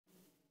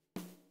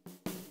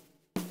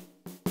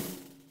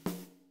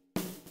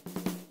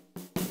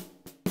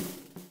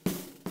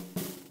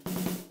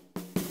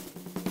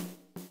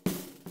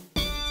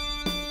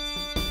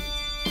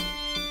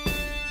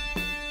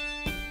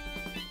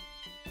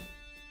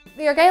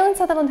The Argyll and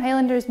Sutherland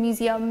Highlanders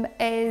Museum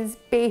is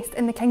based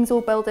in the King's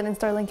Old Building in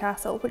Stirling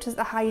Castle, which is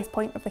the highest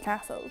point of the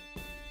castle.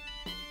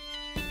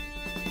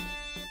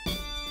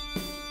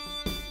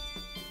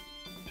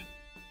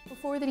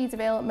 Before the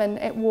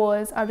redevelopment, it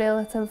was a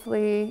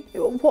relatively,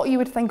 what you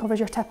would think of as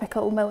your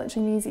typical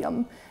military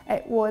museum.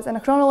 It was in a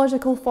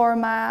chronological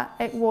format,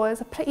 it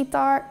was a pretty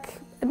dark,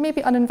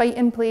 maybe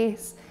uninviting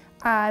place,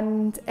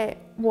 and it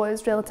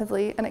was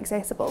relatively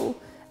inaccessible.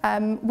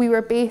 We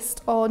were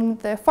based on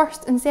the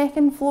first and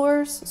second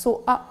floors,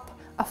 so up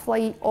a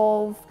flight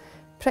of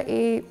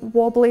pretty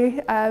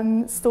wobbly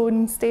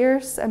stone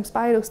stairs,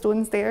 spiral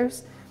stone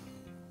stairs,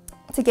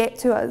 to get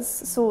to us.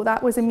 So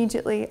that was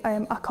immediately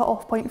a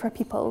cut-off point for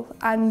people.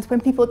 And when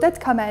people did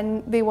come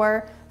in, they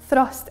were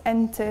thrust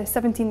into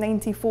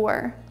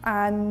 1794,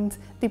 and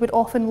they would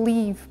often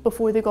leave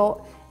before they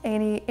got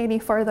any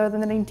further than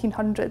the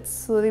 1900s.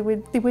 So they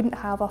wouldn't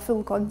have a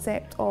full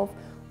concept of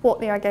what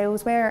the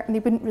Argylls were, and they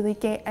wouldn't really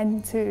get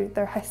into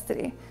their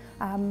history.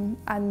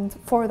 And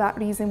for that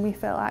reason, we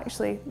felt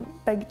actually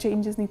big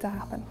changes need to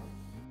happen.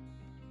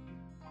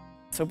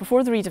 So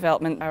before the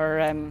redevelopment, our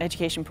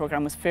education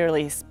programme was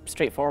fairly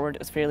straightforward, it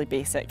was fairly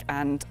basic,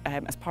 and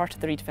as part of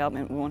the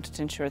redevelopment we wanted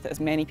to ensure that as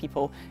many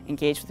people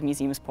engaged with the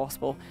museum as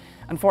possible.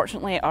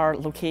 Unfortunately, our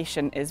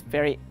location is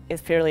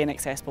fairly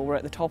inaccessible. We're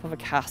at the top of a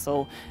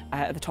castle,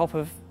 at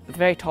the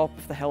very top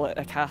of the hill at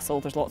a castle.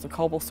 There's lots of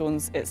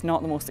cobblestones. It's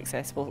not the most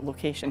accessible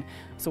location.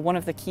 So one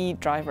of the key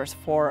drivers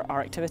for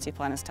our activity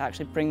plan is to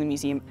actually bring the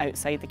museum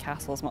outside the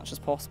castle as much as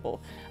possible.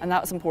 And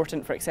that was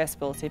important for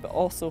accessibility, but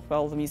also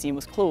while the museum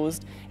was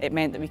closed, it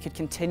meant that we could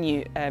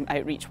continue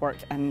outreach work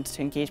and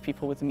to engage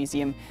people with the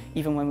museum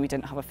even when we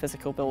didn't have a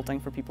physical building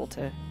for people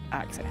to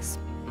access.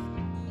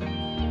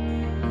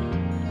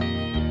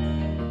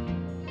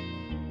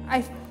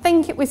 I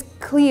think it was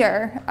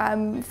clear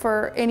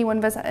for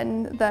anyone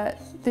visiting that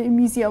the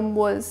museum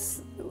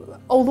was,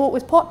 although it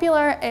was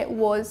popular, it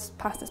was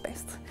past its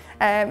best.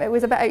 It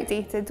was a bit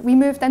outdated. We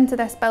moved into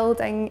this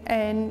building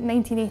in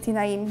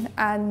 1989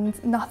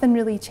 and nothing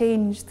really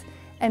changed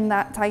in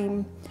that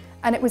time.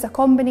 And it was a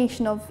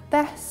combination of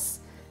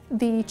this,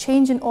 the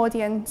change in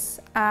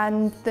audience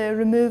and the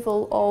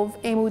removal of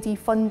MOD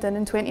funding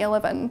in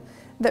 2011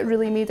 that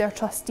really made our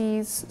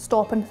trustees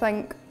stop and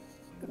think,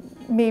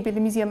 maybe the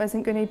museum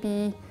isn't going to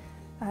be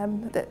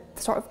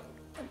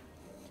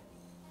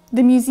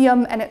the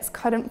museum in its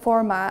current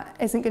format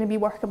isn't going to be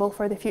workable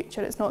for the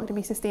future. It's not going to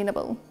be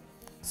sustainable.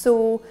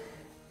 So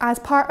as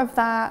part of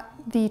that,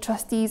 the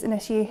trustees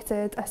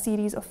initiated a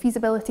series of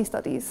feasibility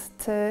studies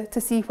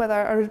to see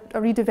whether a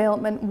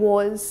redevelopment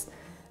was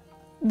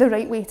the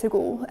right way to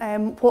go.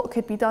 What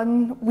could be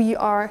done? We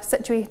are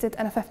situated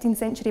in a 15th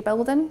century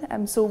building,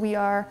 so we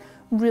are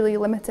really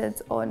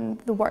limited on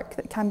the work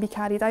that can be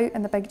carried out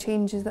and the big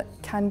changes that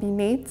can be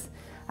made.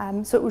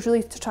 So it was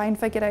really to try and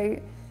figure out,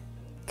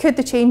 could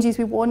the changes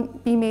we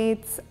want be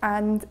made,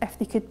 and if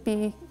they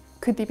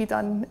could they be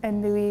done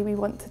in the way we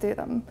want to do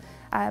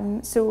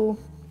them. So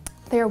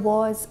there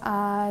was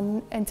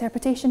an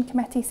interpretation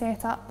committee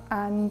set up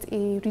and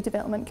a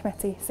redevelopment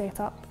committee set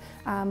up,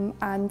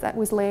 and that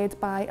was led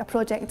by a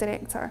project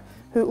director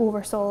who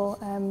oversaw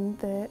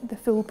the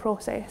full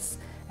process,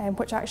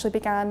 which actually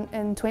began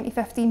in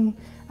 2015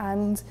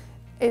 and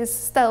is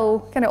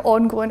still kind of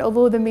ongoing.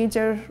 Although the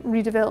major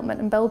redevelopment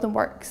and building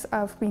works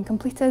have been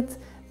completed,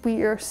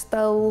 we're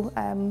still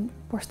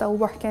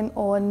working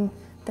on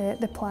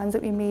the plans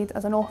that we made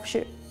as an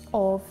offshoot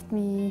of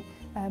the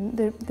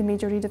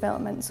major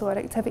redevelopment. So our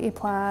activity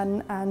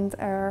plan and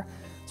our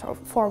sort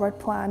of forward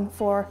plan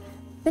for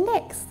the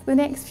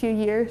next few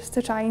years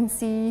to try and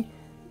see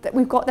that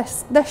we've got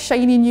this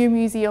shiny new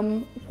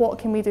museum. What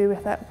can we do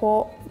with it?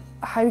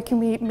 How can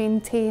we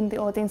maintain the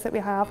audience that we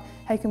have?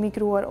 How can we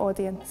grow our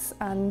audience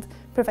and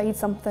provide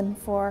something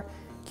for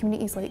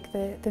communities like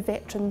the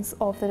veterans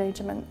of the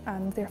regiment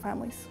and their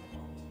families?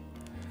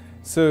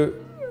 So,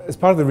 as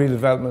part of the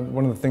redevelopment,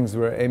 one of the things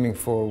we were aiming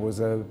for was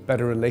a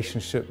better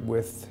relationship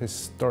with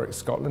historic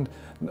Scotland.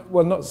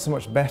 Well, not so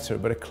much better,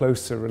 but a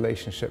closer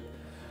relationship.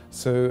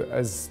 So,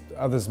 as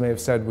others may have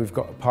said, we've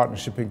got a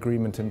partnership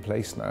agreement in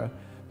place now,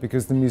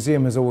 because the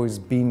museum has always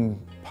been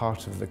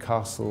part of the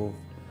castle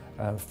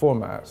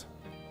format,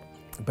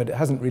 but it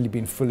hasn't really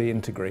been fully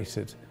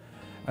integrated.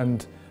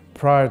 And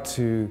prior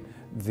to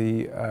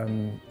the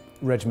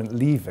regiment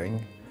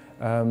leaving,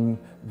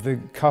 the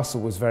castle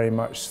was very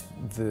much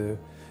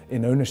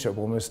in ownership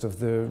almost of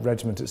the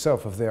regiment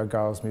itself, of the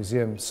Argyll's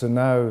museum. So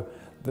now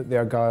that the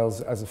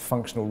Argylls as a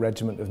functional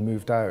regiment have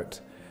moved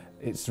out,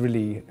 it's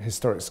really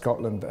Historic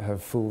Scotland that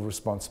have full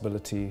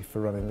responsibility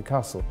for running the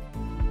castle.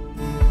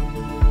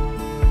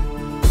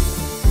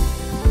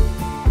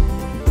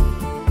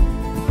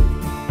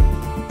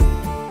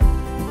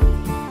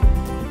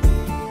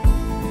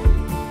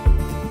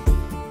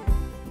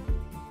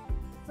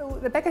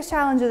 The biggest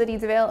challenge of the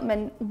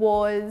redevelopment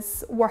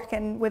was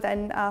working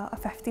within a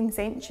 15th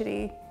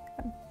century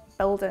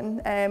building,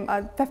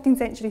 a 15th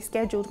century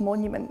scheduled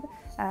monument,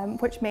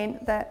 which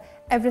meant that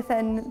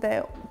everything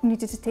that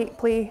needed to take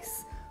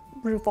place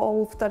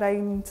revolved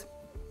around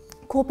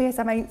copious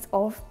amounts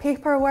of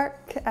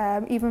paperwork,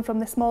 even from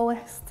the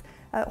smallest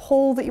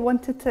hole that you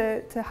wanted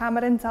to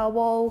hammer into a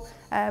wall,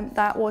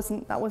 that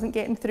wasn't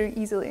getting through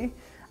easily.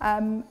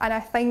 And I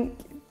think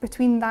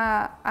between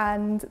that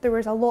and there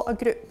was a lot of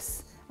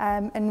groups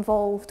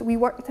involved. We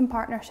worked in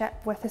partnership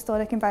with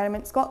Historic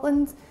Environment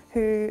Scotland,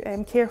 who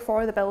care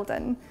for the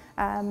building,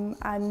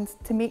 and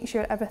to make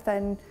sure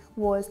everything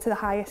was to the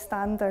highest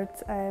standard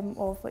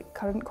of like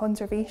current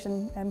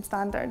conservation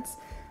standards.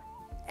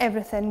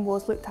 Everything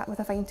was looked at with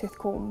a fine-tooth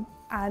comb,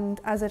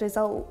 and as a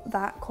result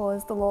that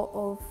caused a lot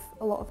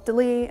of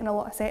delay and a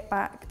lot of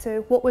setback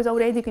to what was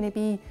already going to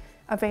be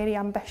a very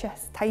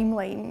ambitious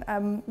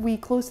timeline. We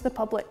closed to the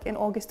public in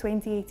August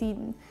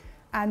 2018,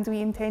 and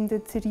we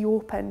intended to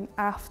reopen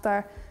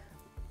after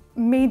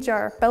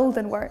major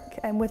building work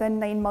within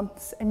 9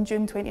 months in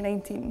June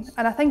 2019.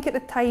 And I think at the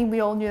time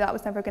we all knew that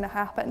was never going to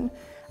happen.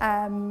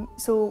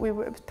 So it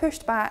was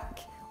pushed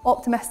back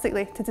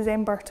optimistically to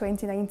December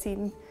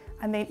 2019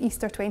 and then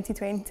Easter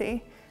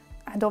 2020.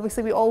 And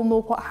obviously we all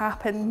know what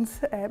happened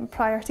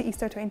prior to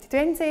Easter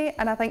 2020,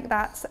 and I think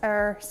that's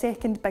our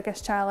second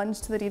biggest challenge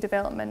to the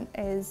redevelopment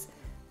is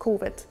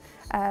COVID.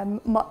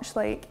 Much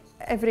like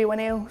everyone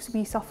else,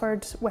 we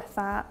suffered with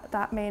that.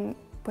 That meant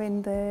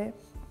when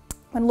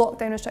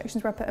lockdown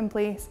restrictions were put in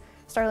place,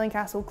 Stirling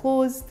Castle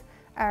closed,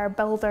 our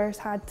builders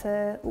had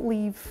to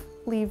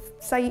leave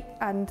site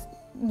and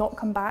not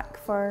come back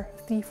for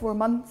 3-4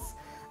 months.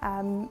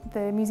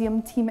 The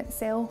museum team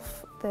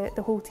itself,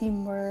 the whole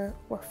team were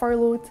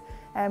furloughed,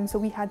 so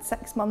we had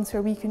 6 months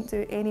where we couldn't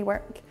do any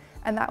work,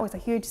 and that was a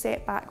huge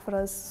setback for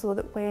us, so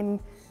that when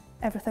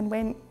everything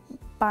went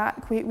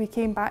back, we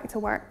came back to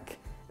work,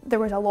 there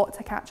was a lot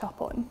to catch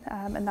up on,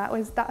 and I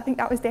think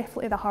that was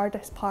definitely the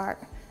hardest part,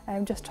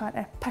 just trying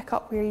to pick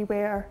up where you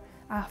were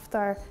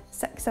after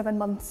 6-7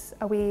 months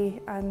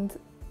away and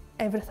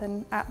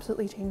everything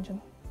absolutely changing.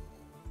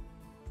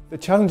 The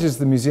challenges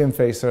the museum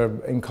face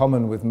are in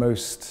common with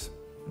most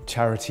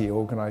charity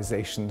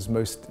organisations,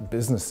 most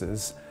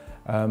businesses.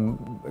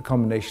 A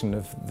combination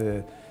of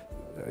the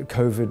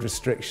COVID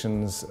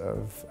restrictions,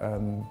 of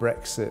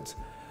Brexit,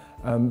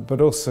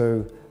 but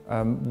also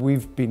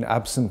we've been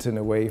absent in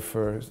a way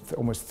for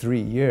almost 3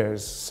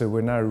 years, so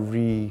we're now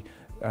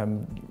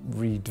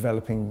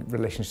redeveloping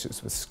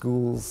relationships with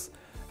schools.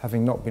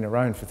 Having not been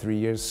around for 3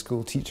 years,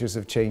 school teachers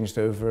have changed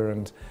over,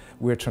 and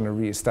we're trying to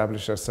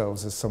re-establish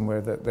ourselves as somewhere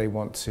that they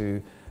want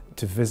to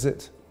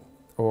visit,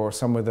 or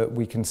somewhere that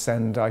we can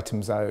send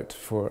items out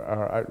for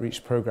our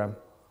outreach programme.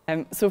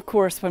 So of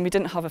course, when we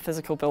didn't have a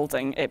physical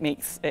building, it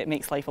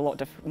makes life a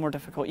lot more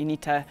difficult. You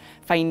need to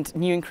find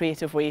new and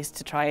creative ways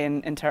to try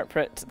and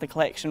interpret the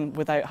collection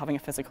without having a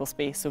physical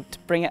space. So to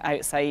bring it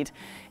outside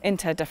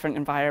into a different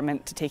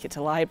environment, to take it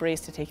to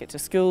libraries, to take it to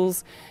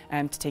schools,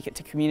 to take it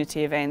to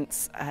community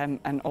events,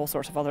 and all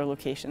sorts of other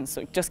locations.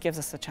 So it just gives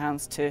us a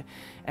chance to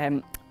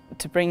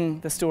bring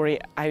the story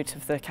out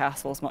of the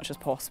castle as much as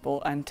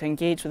possible and to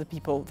engage with the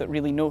people that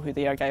really know who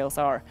the Argylls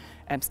are.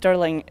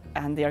 Stirling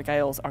and the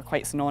Argylls are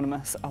quite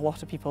synonymous. A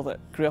lot of people that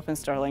grew up in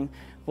Stirling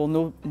will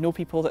know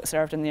people that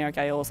served in the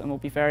Argylls and will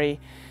be very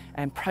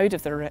proud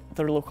of their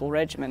local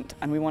regiment,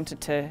 and we wanted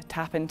to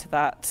tap into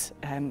that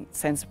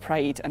sense of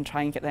pride and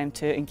try and get them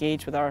to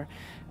engage with our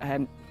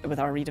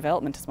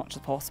redevelopment as much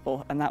as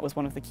possible, and that was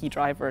one of the key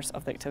drivers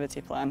of the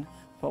activity plan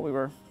while we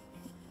were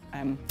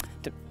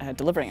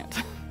delivering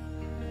it.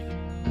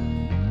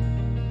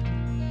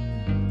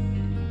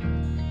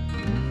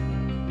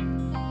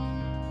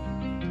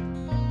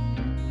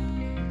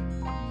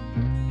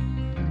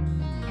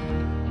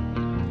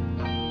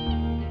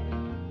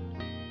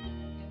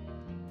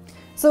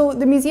 So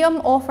the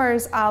museum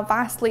offers a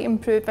vastly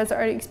improved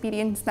visitor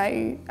experience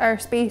now. Our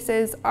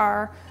spaces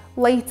are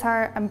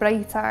lighter and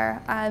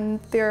brighter, and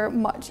they're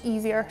much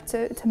easier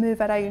to move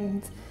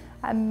around.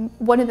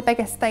 One of the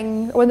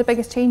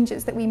biggest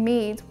changes that we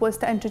made was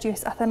to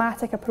introduce a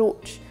thematic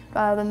approach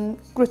rather than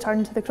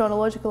return to the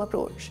chronological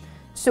approach.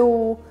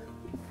 So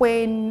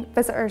when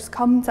visitors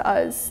come to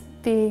us,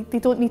 they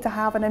don't need to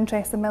have an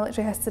interest in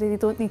military history, they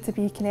don't need to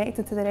be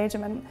connected to the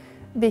regiment.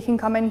 They can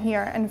come in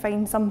here and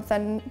find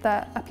something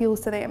that appeals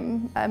to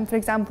them. For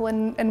example,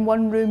 in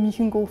one room you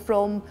can go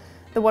from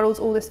the world's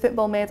oldest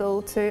football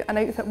medal to an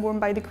outfit worn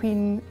by the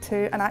Queen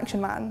to an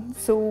action man.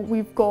 So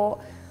we've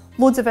got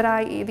loads of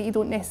variety that you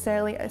don't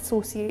necessarily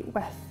associate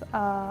with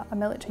a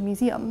military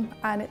museum,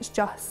 and it's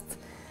just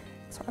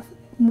sort of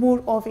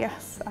more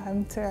obvious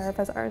to our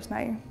visitors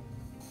now.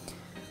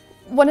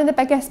 One of the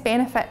biggest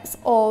benefits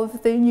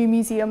of the new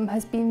museum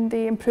has been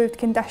the improved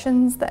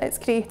conditions that it's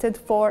created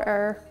for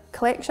our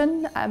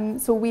collection.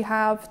 So we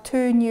have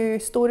 2 new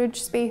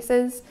storage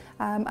spaces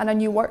and a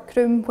new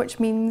workroom, which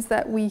means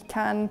that we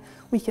can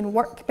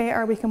work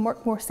better, we can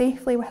work more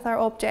safely with our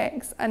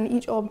objects, and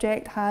each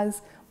object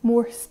has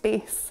more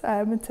space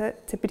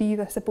to breathe,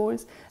 I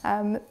suppose.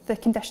 The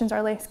conditions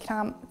are less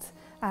cramped,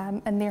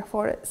 and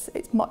therefore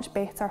it's much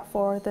better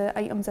for the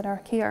items in our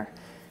care.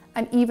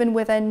 And even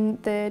within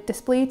the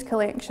displayed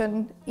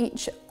collection,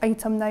 each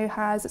item now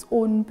has its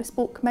own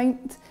bespoke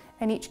mount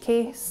in each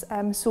case,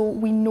 so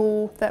we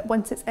know that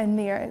once it's in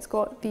there, it's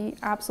got the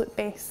absolute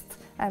best,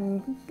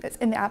 it's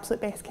in the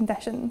absolute best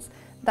conditions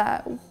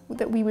that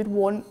we would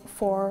want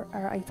for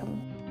our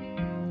item.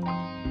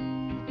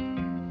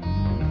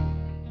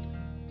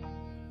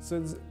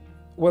 So,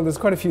 well, there's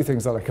quite a few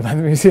things I like about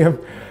the museum.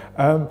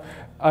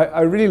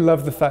 I really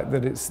love the fact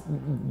that it's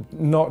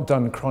not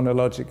done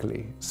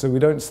chronologically. So we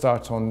don't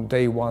start on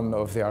day one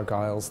of the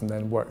Argylls and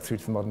then work through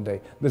to the modern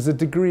day. There's a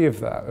degree of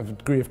that, a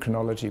degree of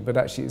chronology, but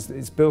actually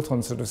it's built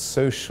on sort of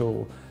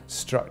social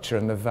structure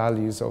and the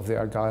values of the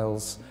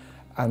Argylls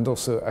and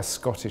also a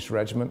Scottish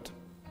regiment.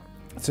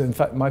 So in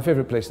fact, my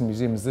favourite place in the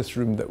museum is this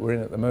room that we're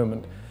in at the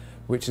moment,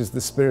 which is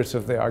the spirit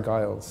of the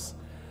Argylls.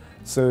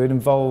 So it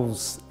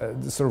involves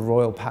the sort of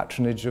royal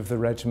patronage of the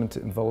regiment,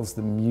 it involves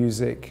the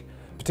music,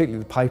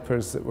 particularly the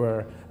pipers that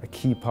were a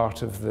key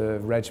part of the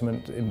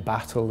regiment in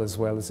battle as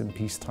well as in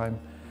peacetime,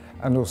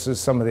 and also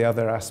some of the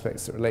other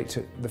aspects that relate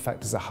to the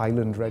fact it's a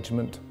Highland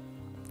regiment.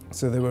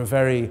 So they were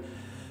very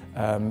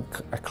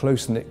a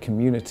close-knit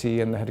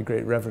community, and they had a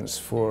great reverence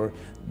for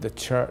the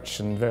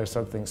church and various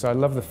other things. So I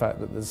love the fact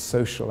that the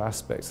social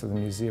aspects of the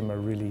museum are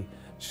really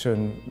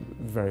shown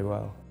very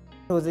well.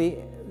 So the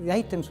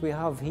items we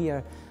have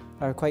here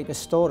are quite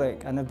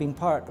historic and have been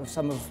part of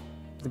some of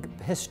the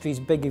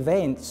history's big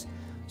events.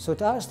 So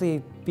to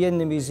actually be in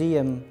the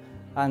museum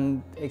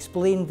and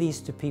explain these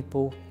to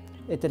people,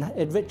 it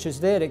enriches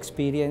their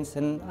experience,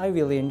 and I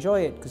really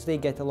enjoy it because they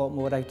get a lot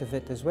more out of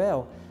it as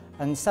well.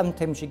 And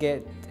sometimes you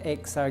get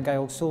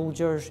ex-Argyll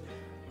soldiers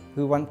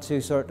who want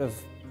to sort of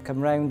come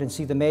round and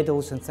see the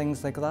medals and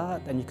things like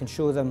that, and you can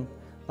show them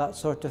that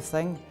sort of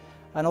thing.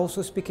 And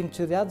also speaking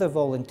to the other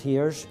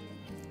volunteers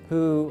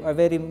who are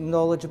very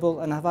knowledgeable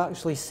and have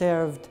actually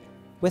served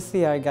with the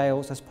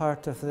Argylls as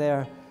part of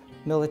their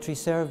military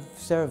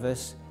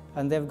service,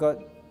 and they've got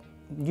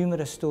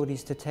numerous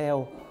stories to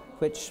tell,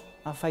 which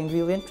I find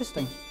really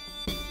interesting.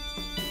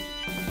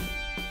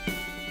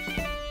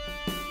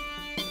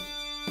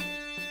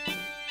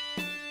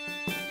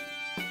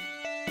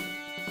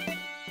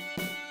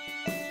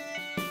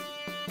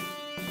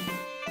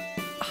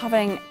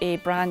 Having a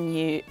brand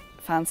new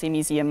fancy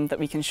museum that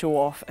we can show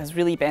off has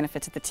really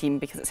benefited the team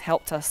because it's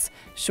helped us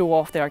show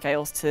off the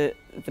Argylls to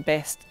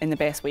in the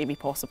best way we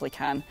possibly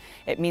can.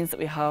 It means that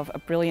we have a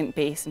brilliant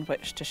base in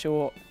which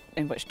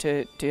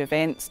to do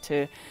events,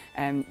 to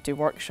do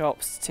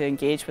workshops, to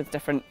engage with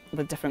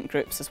different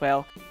groups as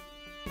well.